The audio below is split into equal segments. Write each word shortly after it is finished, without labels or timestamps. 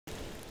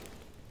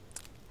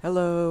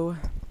Hello,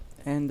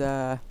 and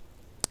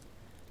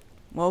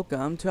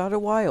welcome to Outer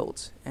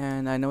Wilds.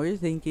 And I know what you're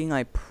thinking,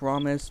 I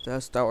promised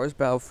Star Wars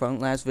Battlefront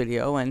last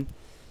video, and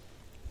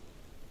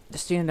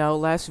just so you know,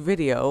 last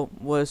video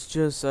was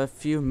just a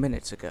few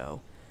minutes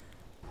ago.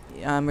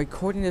 I'm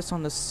recording this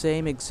on the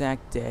same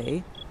exact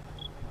day.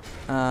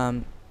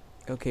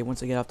 Okay,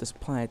 once I get off this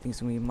planet,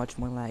 things are gonna be much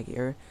more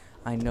laggier.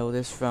 I know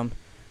this from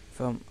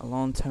a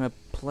long time of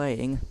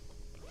playing.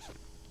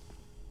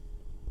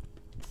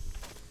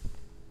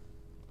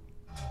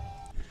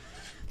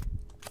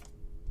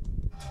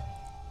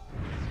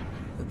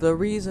 The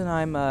reason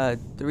I'm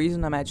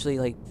actually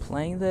like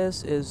playing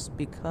this is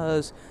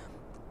because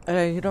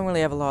I don't really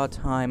have a lot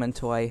of time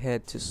until I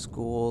head to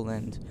school,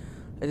 and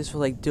I just feel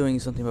like doing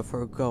something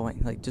before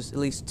going, like just at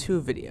least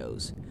 2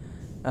 videos.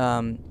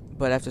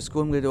 But after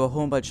school I'm gonna do a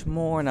whole bunch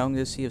more, and I'm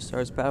gonna see if Star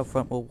Wars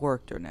Battlefront will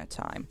work during that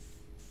time.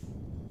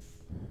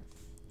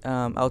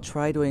 I'll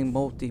try doing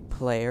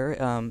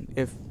multiplayer,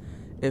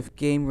 if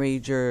Game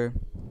Rager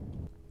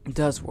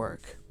does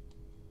work.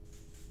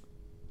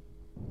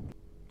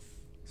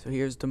 So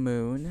here's the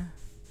moon.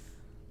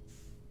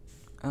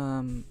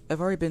 I've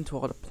already been to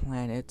all the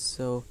planets,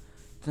 so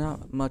it's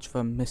not much of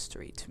a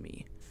mystery to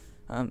me.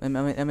 I'm in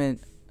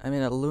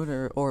a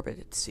lunar orbit,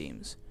 it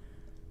seems.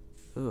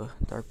 Ugh,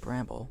 dark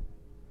bramble.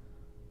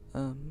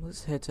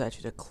 Let's head to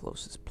actually the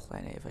closest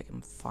planet if I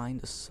can find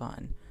the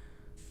sun.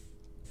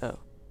 Oh.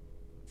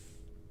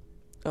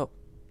 Oh,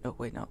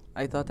 wait, no.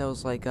 I thought that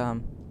was like,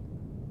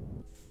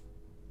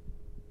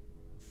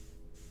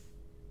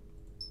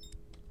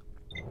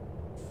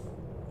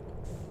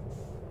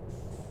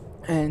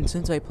 And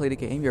since I played a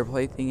game, you're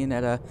probably thinking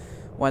that,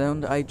 why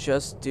don't I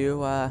just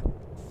do,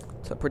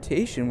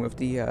 teleportation with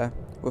the,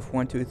 with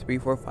 1, 2, 3,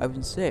 4, 5,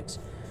 and 6?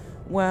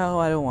 Well,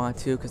 I don't want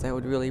to, because that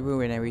would really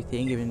ruin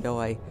everything, even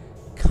though I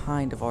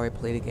kind of already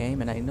played a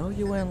game, and I know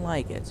you wouldn't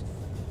like it.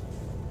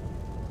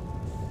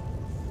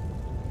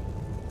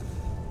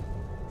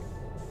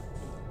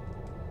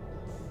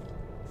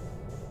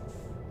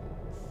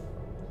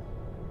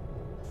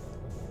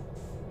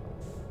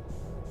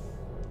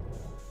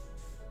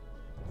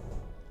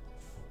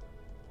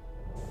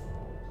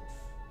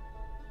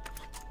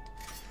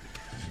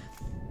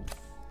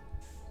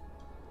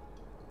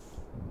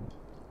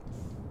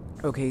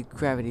 Okay,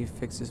 gravity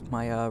fixes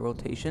my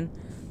rotation.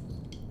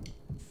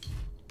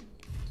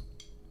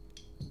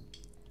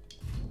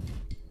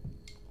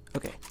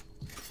 Okay,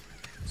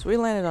 so we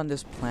landed on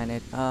this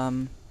planet.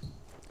 I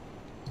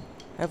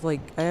have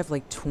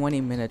like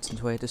 20 minutes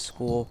until I head to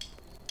school.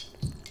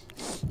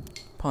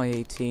 Probably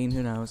 18,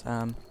 who knows.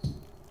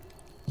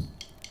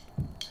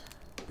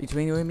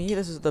 Between you and me,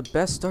 this is the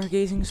best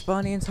stargazing spot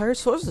in the entire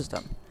solar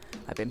system.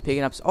 I've been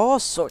picking up all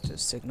sorts of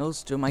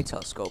signals through my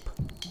telescope.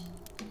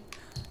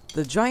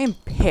 The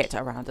giant pit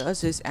around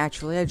us is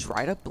actually a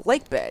dried up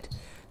lake bed.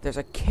 There's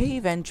a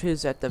cave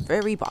entrance at the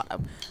very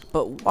bottom,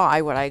 but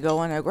why would I go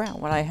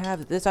underground when I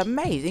have this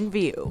amazing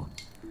view?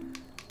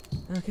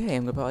 Okay,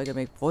 I'm probably gonna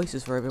make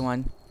voices for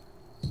everyone.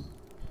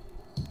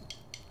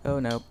 Oh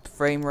no,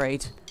 frame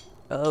rate.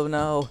 Oh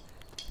no.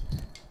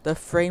 The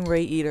frame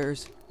rate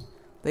eaters.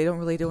 They don't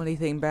really do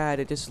anything bad,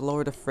 it just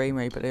lower the frame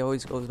rate, but it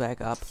always goes back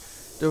up.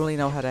 Don't really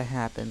know how that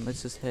happened.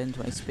 Let's just head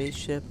into my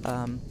spaceship.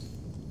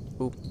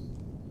 Oop.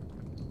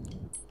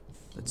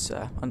 Let's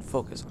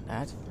unfocus on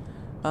that.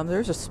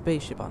 There's a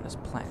spaceship on this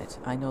planet.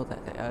 I know that,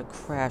 a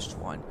crashed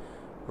one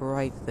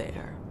right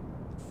there.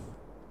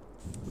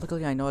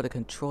 Luckily I know how to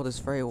control this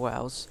very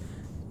well,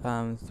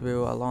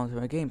 through a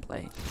long-term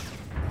gameplay.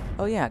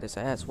 Oh yeah, this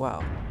as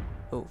well.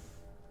 Oh.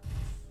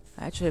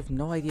 I actually have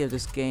no idea if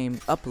this game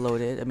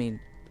uploaded, I mean,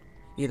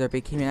 either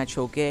became an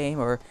actual game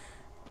or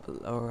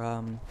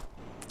I'm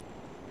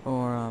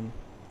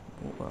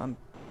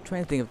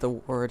trying to think of the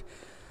word.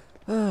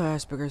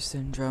 Asperger's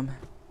syndrome.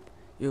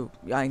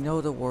 I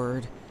know the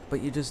word, but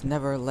you just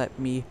never let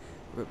me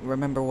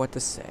remember what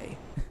to say.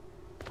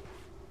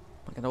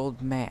 Like an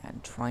old man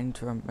trying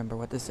to remember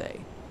what to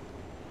say.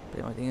 But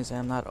the only thing is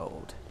I'm not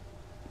old.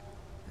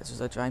 This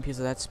is a giant piece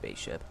of that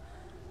spaceship.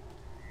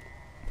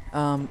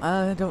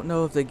 I don't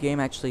know if the game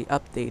actually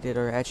updated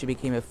or actually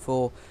became a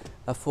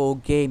full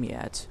game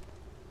yet.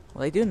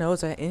 What I do know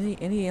is that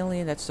any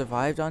alien that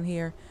survived on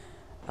here,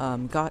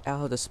 got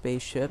out of the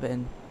spaceship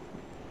and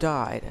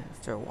died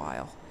after a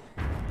while.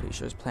 Pretty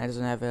sure this planet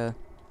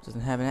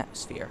doesn't have an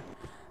atmosphere.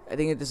 I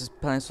think this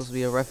planet is supposed to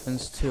be a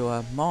reference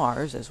to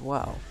Mars as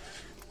well,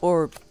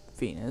 or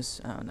Venus.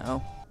 I don't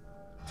know.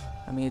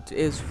 I mean, it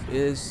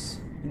is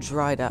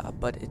dried up,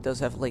 but it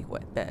does have lake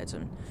wet beds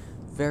and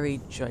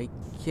very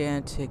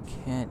gigantic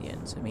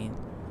canyons. I mean,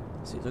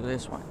 see, look at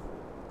this one.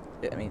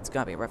 I mean, it's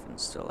gotta be a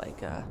reference to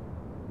like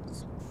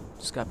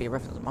it's gotta be a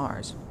reference to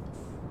Mars.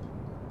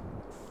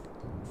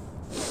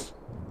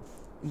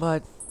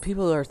 But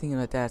people are thinking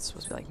that that's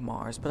supposed to be like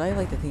Mars, but I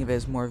like to think of it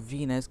as more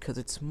Venus because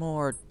it's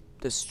more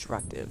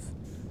destructive.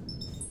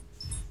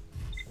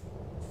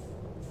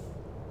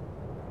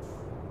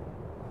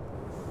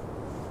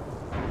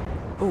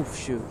 Oh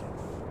shoot.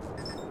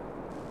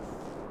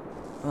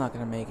 I'm not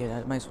gonna make it.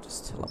 I might as well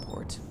just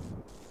teleport.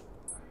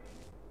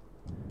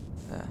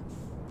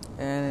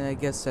 And I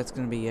guess that's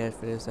gonna be it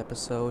for this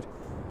episode.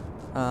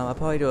 I'll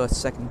probably do a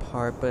second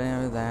part, but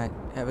other than that,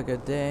 have a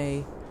good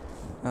day.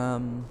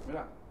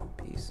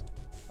 Peace.